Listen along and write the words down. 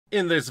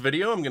In this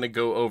video, I'm going to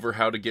go over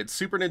how to get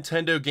Super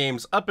Nintendo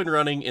games up and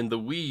running in the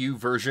Wii U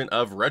version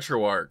of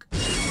Retroarch.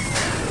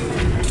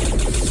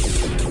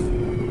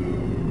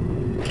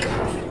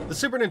 The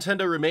Super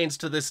Nintendo remains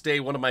to this day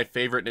one of my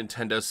favorite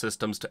Nintendo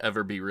systems to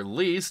ever be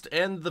released,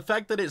 and the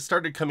fact that it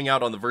started coming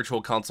out on the Virtual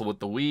Console with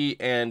the Wii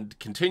and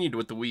continued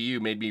with the Wii U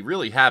made me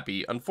really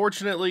happy.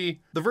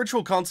 Unfortunately, the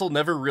Virtual Console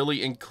never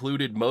really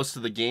included most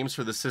of the games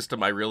for the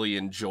system I really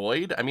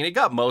enjoyed. I mean, it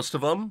got most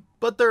of them,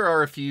 but there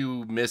are a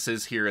few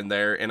misses here and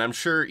there, and I'm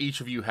sure each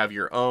of you have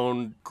your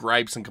own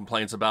gripes and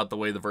complaints about the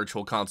way the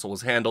Virtual Console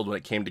was handled when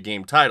it came to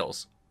game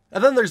titles.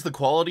 And then there's the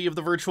quality of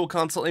the Virtual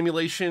Console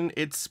emulation.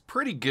 It's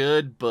pretty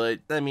good, but,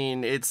 I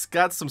mean, it's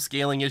got some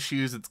scaling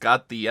issues, it's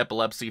got the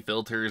epilepsy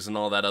filters and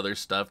all that other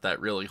stuff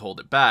that really hold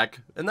it back.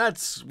 And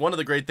that's one of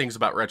the great things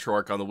about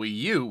Retroarch on the Wii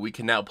U. We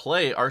can now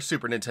play our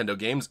Super Nintendo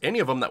games, any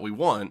of them that we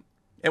want,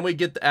 and we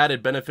get the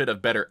added benefit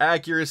of better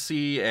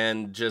accuracy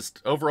and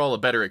just overall a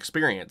better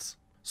experience.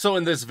 So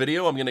in this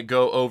video, I'm going to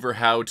go over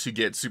how to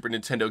get Super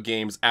Nintendo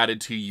games added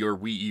to your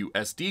Wii U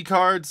SD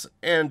cards,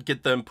 and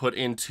get them put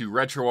into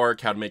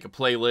Retroarch, how to make a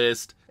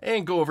playlist,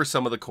 and go over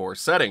some of the core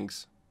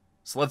settings.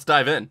 So let's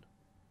dive in.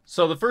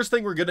 So the first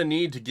thing we're going to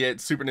need to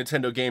get Super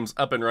Nintendo games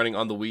up and running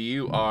on the Wii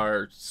U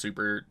are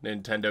Super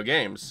Nintendo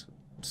games.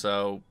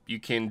 So you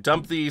can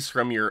dump these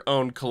from your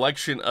own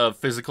collection of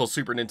physical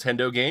Super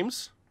Nintendo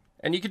games.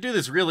 And you can do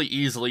this really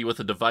easily with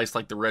a device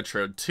like the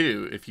Retro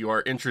 2 if you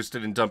are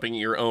interested in dumping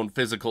your own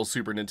physical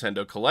Super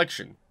Nintendo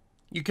collection.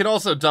 You can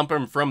also dump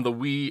them from the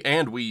Wii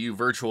and Wii U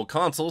Virtual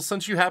Console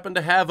since you happen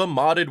to have a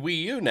modded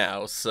Wii U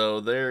now, so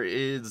there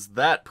is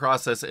that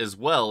process as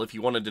well if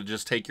you wanted to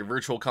just take your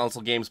Virtual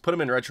Console games, put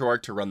them in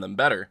Retroarch to run them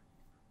better.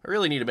 I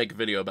really need to make a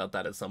video about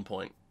that at some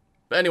point.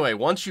 But anyway,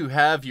 once you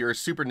have your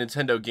Super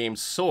Nintendo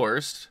games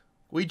sourced,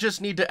 we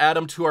just need to add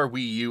them to our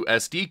Wii U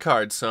SD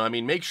card. So, I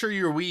mean, make sure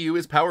your Wii U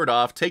is powered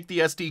off, take the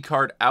SD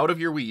card out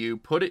of your Wii U,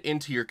 put it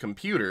into your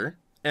computer,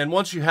 and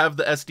once you have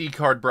the SD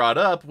card brought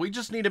up, we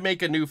just need to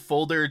make a new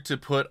folder to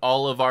put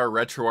all of our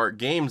Retroarch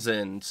games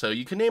in. So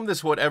you can name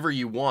this whatever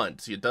you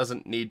want. It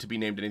doesn't need to be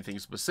named anything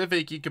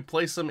specific. You can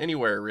place them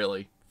anywhere,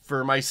 really.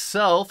 For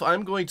myself,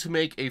 I'm going to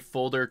make a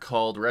folder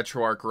called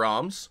Retroarch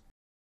ROMs.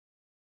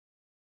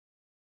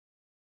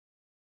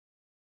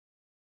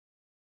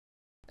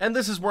 And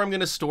this is where I'm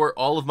going to store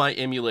all of my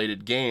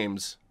emulated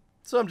games.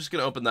 So I'm just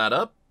going to open that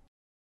up.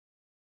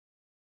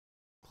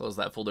 Close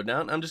that folder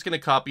down. I'm just going to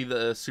copy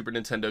the Super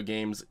Nintendo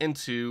games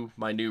into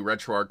my new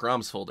Retroarch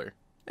ROMs folder.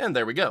 And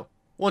there we go.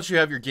 Once you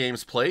have your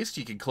games placed,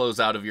 you can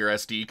close out of your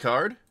SD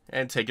card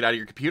and take it out of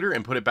your computer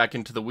and put it back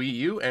into the Wii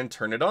U and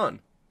turn it on.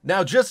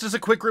 Now, just as a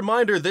quick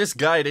reminder, this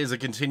guide is a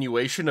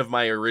continuation of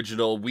my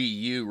original Wii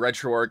U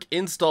Retroarch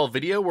install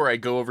video where I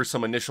go over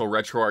some initial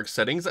Retroarch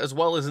settings as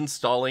well as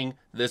installing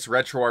this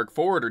Retroarch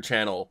forwarder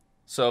channel.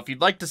 So if you'd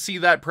like to see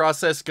that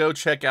process, go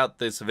check out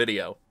this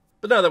video.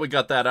 But now that we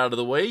got that out of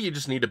the way, you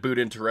just need to boot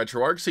into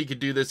Retroarch, so you can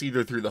do this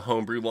either through the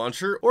homebrew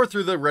launcher or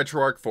through the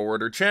Retroarch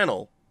forwarder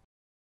channel.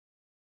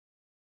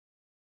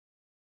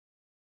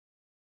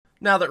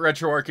 Now that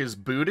Retroarch is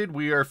booted,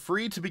 we are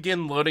free to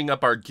begin loading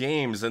up our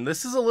games, and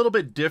this is a little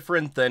bit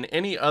different than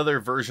any other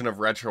version of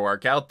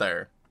Retroarch out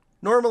there.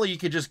 Normally you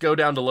could just go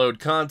down to load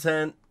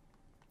content,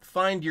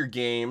 find your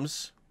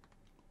games,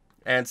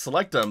 and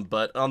select them,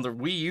 but on the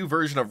Wii U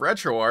version of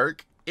Retroarch,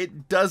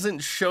 it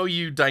doesn't show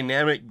you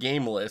dynamic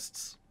game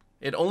lists.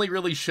 It only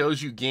really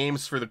shows you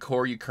games for the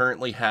core you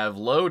currently have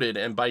loaded,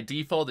 and by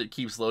default it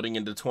keeps loading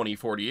into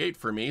 2048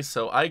 for me,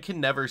 so I can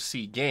never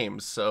see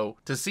games. So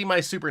to see my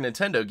Super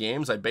Nintendo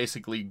games, I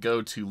basically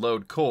go to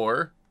Load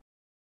Core,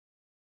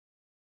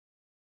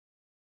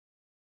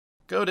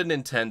 go to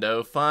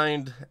Nintendo,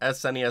 find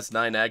SNES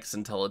 9X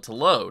and tell it to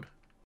load.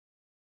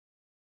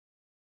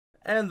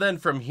 And then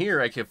from here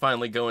I can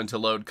finally go into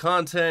Load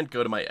Content,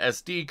 go to my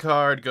SD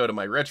card, go to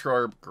my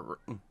Retroarch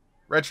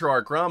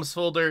ROMs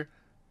folder,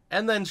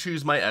 and then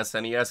choose my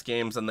SNES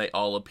games, and they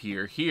all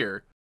appear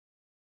here.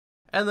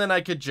 And then I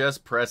could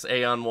just press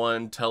A on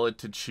one, tell it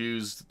to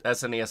choose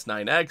SNES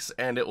 9X,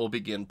 and it will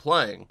begin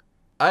playing.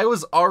 I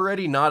was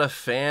already not a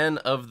fan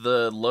of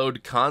the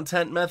load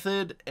content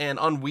method, and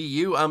on Wii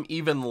U I'm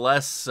even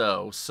less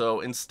so.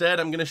 So instead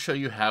I'm going to show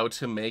you how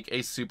to make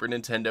a Super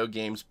Nintendo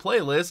games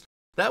playlist.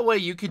 That way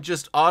you could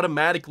just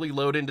automatically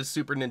load into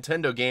Super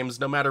Nintendo games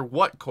no matter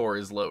what core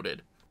is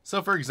loaded.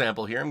 So for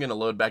example here, I'm going to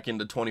load back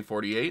into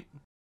 2048.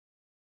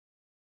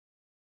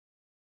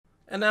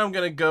 And now I'm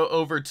going to go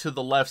over to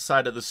the left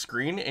side of the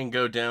screen and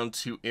go down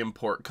to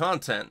Import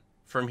Content.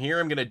 From here,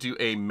 I'm going to do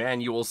a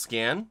manual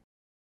scan.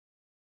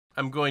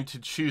 I'm going to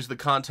choose the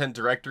content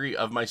directory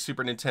of my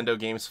Super Nintendo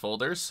games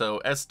folder.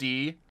 So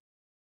SD,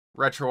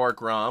 Retroarch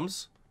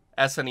ROMs,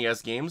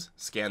 SNES games,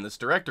 scan this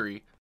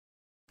directory.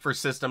 For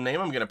system name,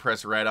 I'm going to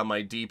press right on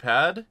my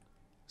D-pad,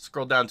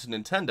 scroll down to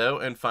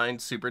Nintendo, and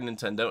find Super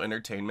Nintendo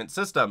Entertainment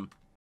System.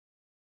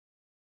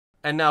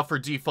 And now for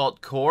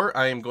default core,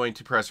 I am going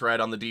to press right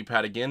on the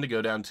D-pad again to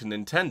go down to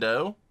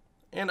Nintendo,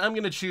 and I'm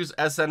going to choose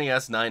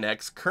SNES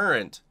 9X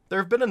Current There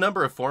have been a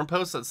number of forum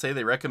posts that say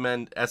they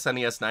recommend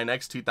SNES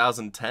 9X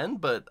 2010,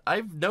 but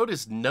I've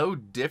noticed no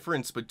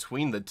difference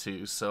between the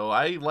two, so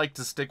I like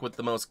to stick with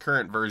the most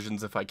current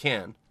versions if I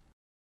can.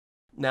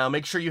 Now,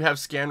 make sure you have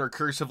scan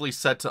recursively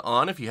set to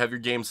on if you have your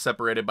games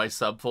separated by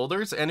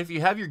subfolders, and if you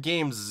have your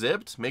games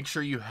zipped, make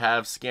sure you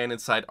have scan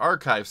inside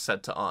archive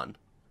set to on.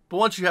 But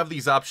once you have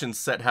these options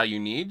set how you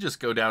need, just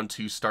go down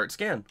to Start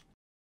Scan.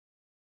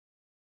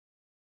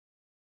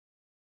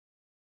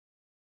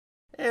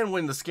 And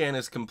when the scan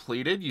is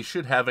completed, you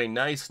should have a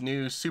nice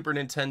new Super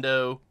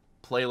Nintendo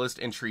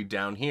playlist entry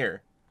down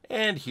here.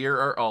 And here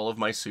are all of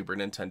my Super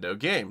Nintendo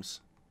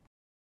games.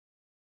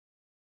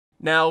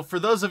 Now, for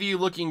those of you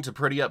looking to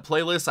pretty up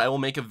playlists, I will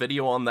make a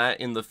video on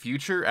that in the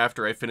future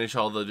after I finish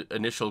all the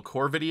initial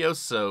core videos,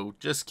 so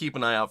just keep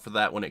an eye out for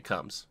that when it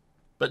comes.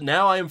 But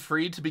now I am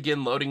free to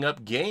begin loading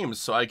up games,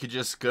 so I could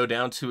just go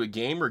down to a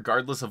game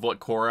regardless of what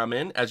core I'm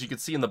in. As you can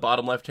see in the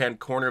bottom left-hand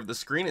corner of the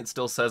screen, it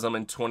still says I'm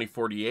in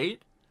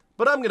 2048.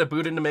 But I'm going to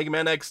boot into Mega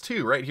Man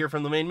X2 right here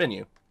from the main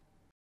menu.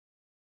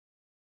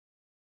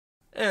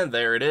 And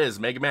there it is,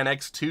 Mega Man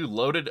X2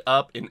 loaded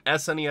up in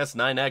SNES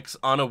 9X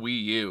on a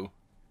Wii U.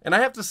 And I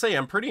have to say,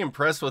 I'm pretty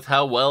impressed with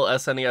how well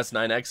SNES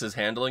 9X is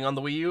handling on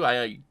the Wii U.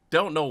 I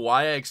don't know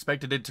why I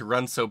expected it to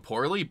run so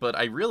poorly, but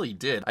I really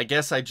did. I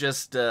guess I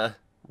just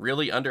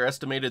really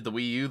underestimated the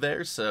Wii U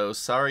there, so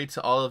sorry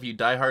to all of you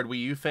diehard Wii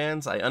U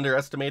fans. I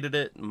underestimated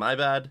it, my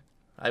bad.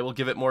 I will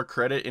give it more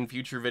credit in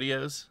future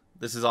videos.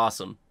 This is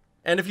awesome.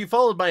 And if you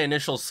followed my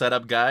initial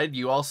setup guide,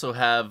 you also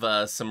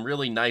have some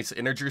really nice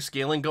integer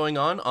scaling going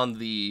on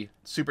the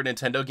Super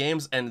Nintendo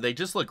games, and they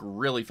just look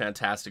really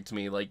fantastic to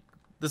me. Like,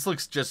 this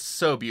looks just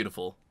so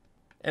beautiful.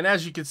 And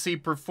as you can see,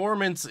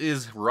 performance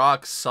is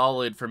rock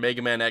solid for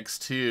Mega Man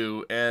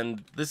X2,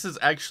 and this is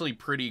actually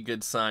pretty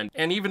good sign.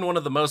 And even one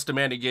of the most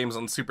demanding games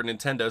on Super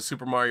Nintendo,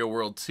 Super Mario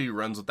World 2,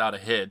 runs without a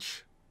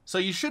hitch. So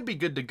you should be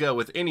good to go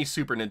with any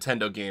Super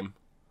Nintendo game.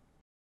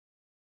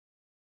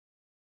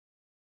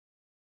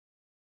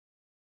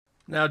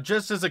 Now,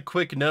 just as a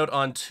quick note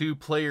on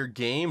two-player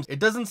games, it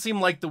doesn't seem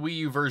like the Wii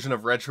U version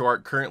of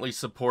Retroarch currently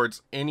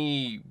supports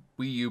any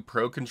Wii U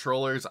Pro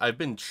controllers. I've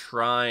been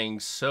trying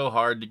so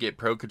hard to get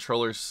Pro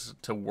controllers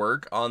to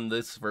work on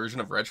this version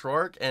of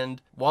Retroarch,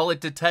 and while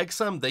it detects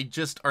them, they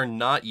just are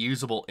not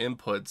usable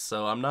inputs,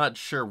 so I'm not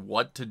sure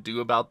what to do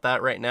about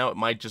that right now. It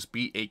might just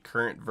be a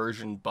current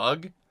version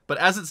bug. But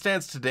as it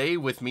stands today,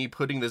 with me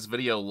putting this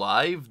video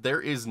live,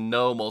 there is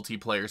no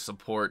multiplayer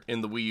support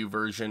in the Wii U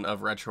version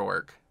of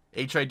Retroarch.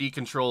 HID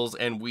controls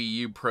and Wii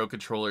U Pro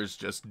controllers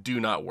just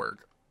do not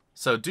work.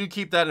 So do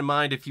keep that in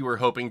mind if you were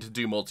hoping to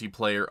do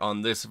multiplayer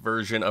on this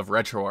version of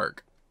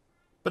Retroarch.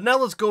 But now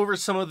let's go over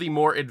some of the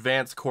more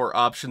advanced core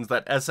options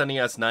that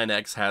SNES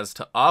 9X has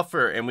to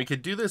offer, and we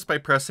could do this by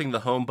pressing the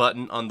home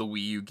button on the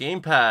Wii U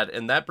gamepad,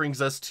 and that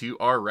brings us to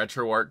our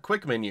Retroarch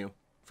quick menu.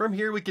 From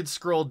here we could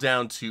scroll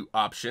down to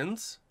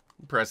Options,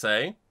 press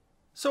A.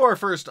 So our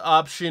first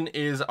option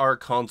is our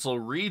console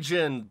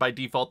region. By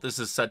default, this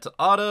is set to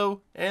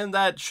auto, and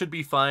that should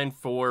be fine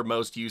for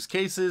most use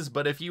cases,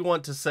 but if you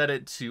want to set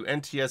it to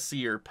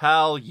NTSC or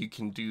PAL, you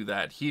can do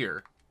that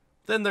here.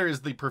 Then there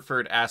is the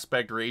preferred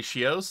aspect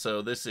ratio,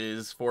 so this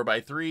is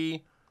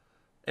 4:3,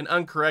 an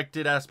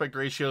uncorrected aspect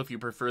ratio if you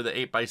prefer the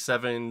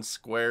 8:7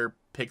 square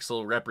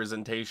pixel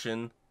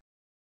representation,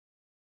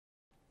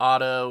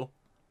 auto,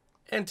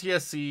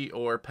 NTSC,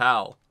 or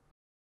PAL.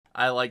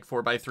 I like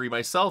 4:3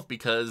 myself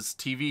because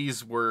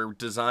TVs were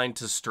designed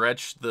to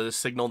stretch the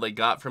signal they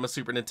got from a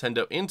Super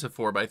Nintendo into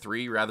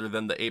 4:3 rather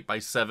than the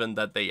 8:7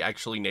 that they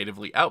actually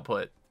natively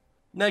output.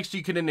 Next,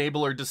 you can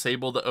enable or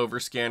disable the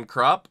overscan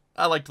crop.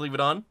 I like to leave it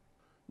on.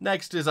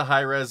 Next is a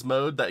high-res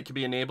mode that can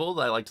be enabled.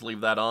 I like to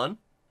leave that on.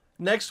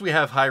 Next, we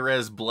have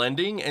high-res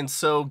blending, and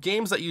so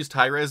games that used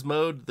high-res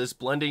mode, this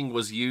blending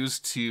was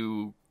used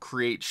to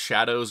create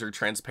shadows or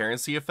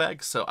transparency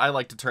effects, so I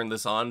like to turn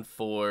this on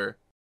for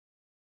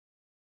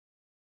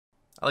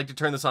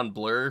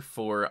blur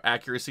for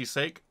accuracy's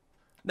sake.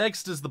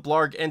 Next is the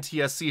Blarg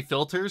NTSC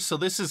filters. So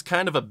this is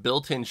kind of a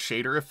built-in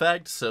shader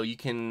effect. So you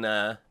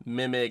can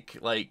mimic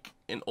like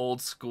an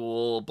old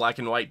school black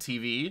and white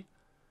TV,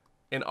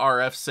 an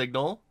RF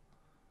signal,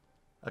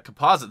 a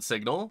composite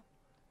signal,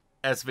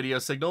 S-video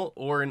signal,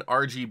 or an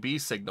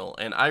RGB signal.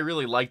 And I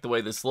really like the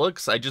way this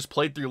looks. I just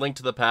played through Link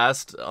to the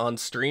Past on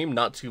stream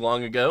not too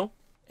long ago.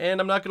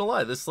 And I'm not gonna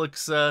lie, this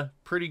looks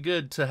pretty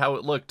good to how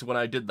it looked when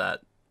I did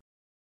that.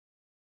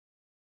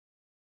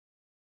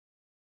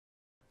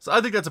 So I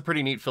think that's a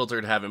pretty neat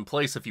filter to have in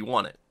place if you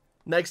want it.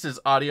 Next is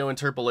audio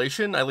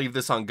interpolation. I leave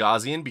this on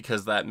Gaussian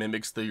because that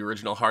mimics the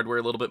original hardware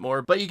a little bit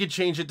more, but you could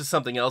change it to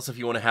something else if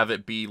you want to have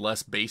it be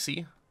less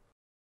bassy.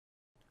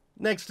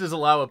 Next is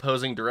allow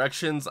opposing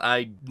directions.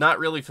 I'm not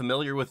really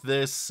familiar with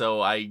this, so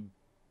I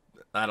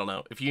don't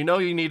know. If you know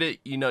you need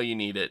it, you know you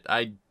need it.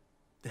 I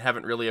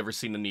haven't really ever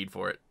seen a need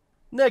for it.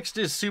 Next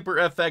is Super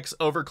FX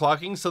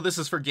overclocking. So this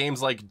is for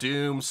games like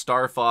Doom,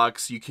 Star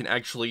Fox. You can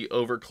actually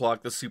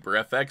overclock the Super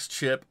FX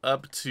chip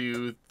up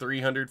to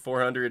 300,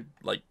 400,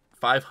 like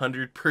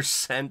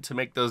 500% to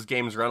make those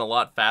games run a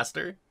lot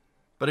faster.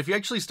 But if you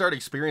actually start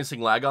experiencing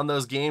lag on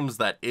those games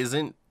that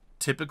isn't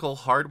typical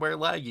hardware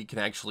lag, you can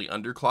actually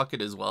underclock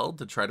it as well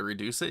to try to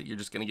reduce it. You're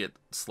just going to get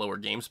slower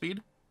game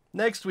speed.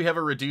 Next, we have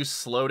a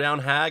reduced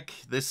slowdown hack.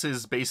 This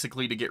is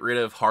basically to get rid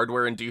of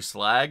hardware-induced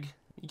lag.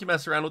 You can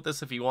mess around with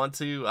this if you want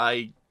to.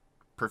 I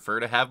prefer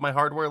to have my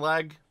hardware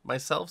lag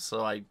myself,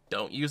 so I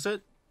don't use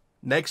it.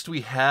 Next, we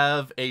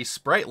have a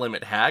sprite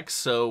limit hack.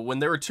 So when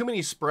there were too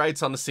many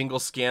sprites on a single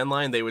scan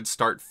line, they would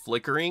start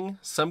flickering.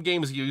 Some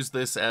games use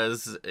this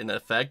as an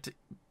effect,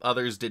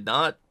 others did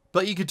not.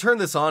 But you could turn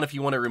this on if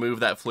you want to remove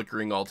that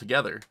flickering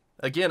altogether.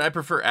 Again, I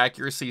prefer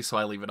accuracy, so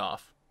I leave it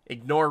off.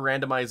 Ignore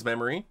randomized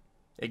memory.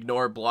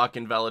 Ignore block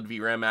invalid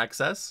VRAM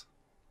access.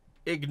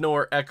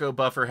 Ignore echo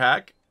buffer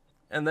hack.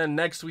 And then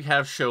next we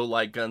have show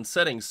light gun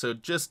settings. So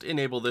just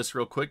enable this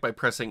real quick by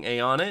pressing A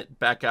on it,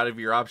 back out of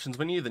your options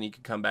menu, then you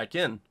can come back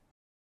in.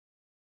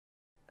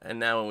 And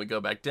now when we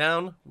go back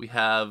down, we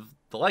have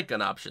the light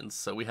gun options.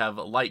 So we have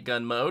a light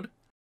gun mode.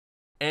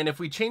 And if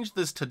we change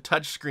this to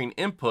touchscreen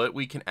input,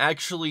 we can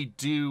actually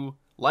do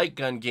light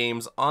gun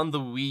games on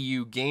the Wii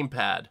U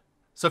gamepad.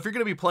 So if you're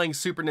going to be playing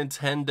Super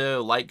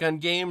Nintendo light gun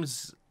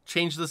games,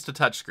 change this to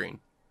touchscreen.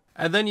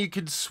 And then you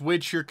could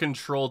switch your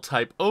control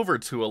type over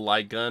to a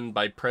light gun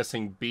by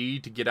pressing B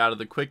to get out of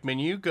the quick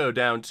menu, go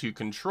down to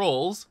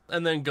controls,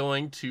 and then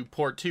going to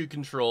port 2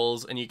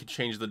 controls, and you can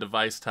change the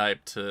device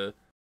type to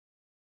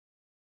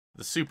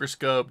the Super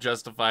Scope,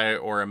 Justifier,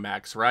 or a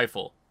Max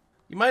Rifle.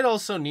 You might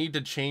also need to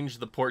change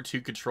the port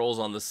 2 controls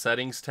on the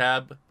settings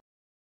tab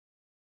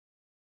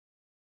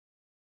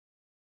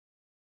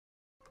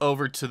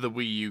over to the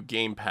Wii U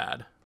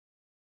gamepad.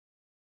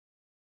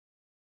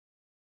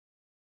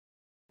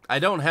 I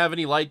don't have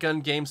any light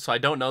gun games, so I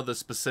don't know the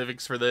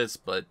specifics for this,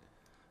 but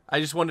I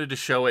just wanted to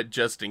show it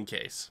just in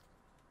case.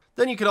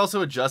 Then you could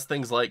also adjust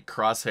things like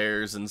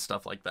crosshairs and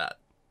stuff like that.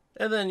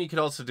 And then you could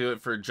also do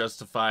it for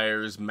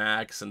justifiers,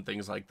 max, and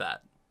things like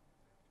that.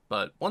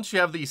 But once you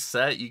have these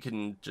set, you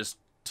can just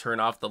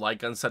turn off the light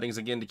gun settings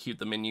again to keep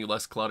the menu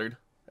less cluttered.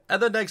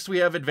 And then next we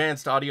have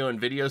advanced audio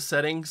and video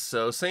settings.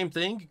 So same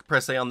thing, you can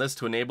press A on this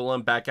to enable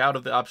them, back out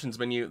of the options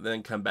menu,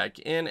 then come back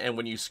in. And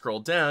when you scroll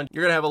down,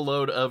 you're gonna have a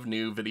load of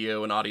new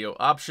video and audio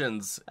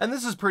options. And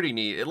this is pretty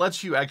neat. It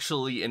lets you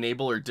actually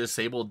enable or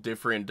disable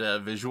different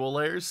visual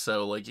layers.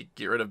 So like you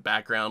get rid of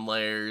background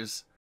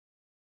layers.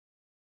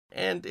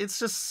 And it's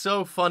just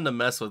so fun to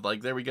mess with.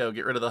 Like there we go,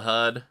 get rid of the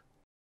HUD.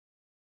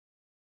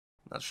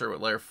 Not sure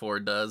what layer 4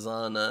 does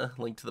on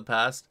Link to the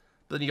Past.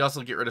 But then you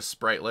also get rid of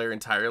sprite layer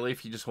entirely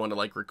if you just want to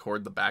like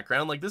record the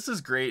background. Like this is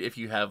great if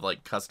you have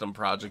like custom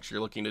projects you're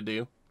looking to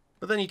do.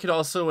 But then you could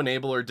also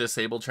enable or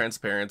disable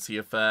transparency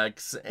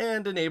effects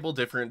and enable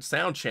different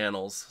sound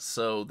channels.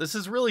 So this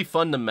is really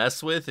fun to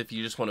mess with if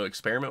you just want to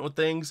experiment with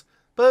things.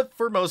 But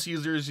for most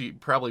users, you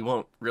probably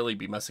won't really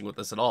be messing with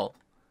this at all.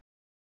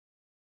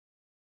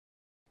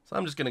 So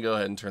I'm just going to go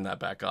ahead and turn that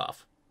back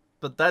off.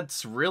 But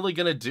that's really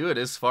going to do it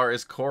as far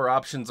as core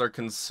options are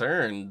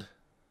concerned.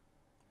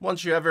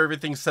 Once you have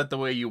everything set the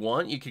way you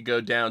want, you could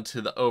go down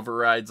to the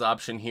overrides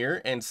option here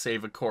and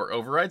save a core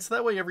override. So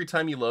that way every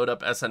time you load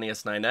up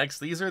SNES 9X,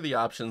 these are the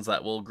options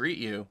that will greet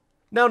you.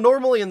 Now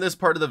normally in this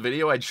part of the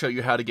video I'd show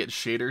you how to get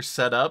shaders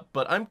set up,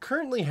 but I'm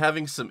currently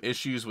having some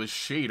issues with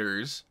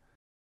shaders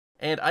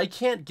and I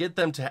can't get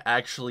them to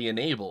actually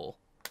enable.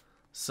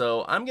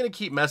 So I'm going to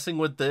keep messing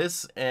with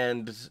this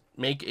and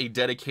make a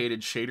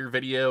dedicated shader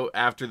video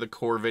after the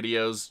core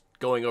videos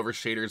going over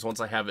shaders once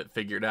I have it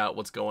figured out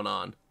what's going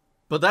on.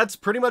 But that's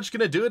pretty much going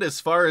to do it as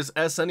far as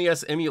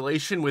SNES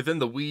emulation within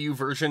the Wii U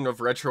version of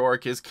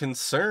Retroarch is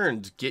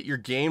concerned. Get your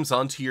games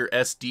onto your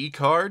SD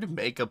card,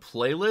 make a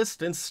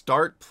playlist, and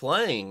start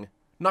playing.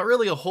 Not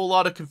really a whole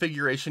lot of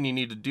configuration you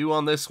need to do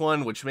on this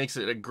one, which makes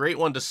it a great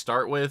one to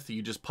start with.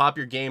 You just pop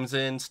your games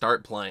in,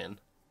 start playing.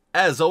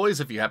 As always,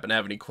 if you happen to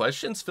have any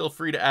questions, feel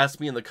free to ask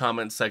me in the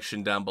comments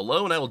section down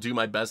below, and I will do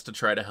my best to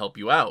try to help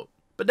you out.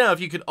 But now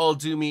if you could all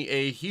do me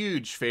a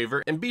huge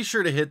favor and be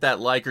sure to hit that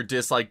like or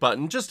dislike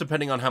button just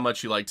depending on how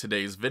much you like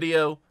today's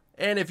video.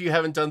 And if you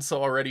haven't done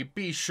so already,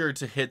 be sure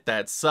to hit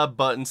that sub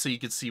button so you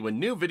can see when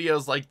new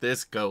videos like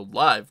this go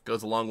live.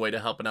 Goes a long way to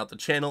helping out the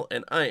channel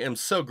and I am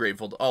so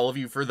grateful to all of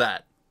you for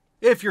that.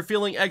 If you're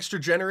feeling extra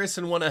generous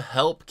and want to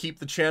help keep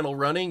the channel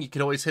running, you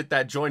can always hit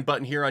that join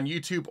button here on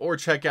YouTube or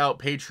check out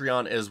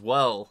Patreon as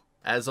well.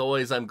 As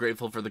always, I'm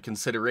grateful for the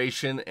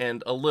consideration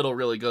and a little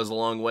really goes a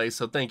long way,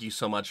 so thank you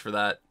so much for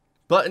that.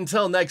 But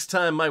until next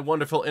time, my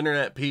wonderful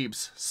internet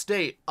peeps,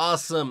 stay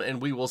awesome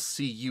and we will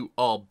see you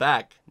all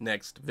back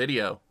next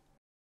video.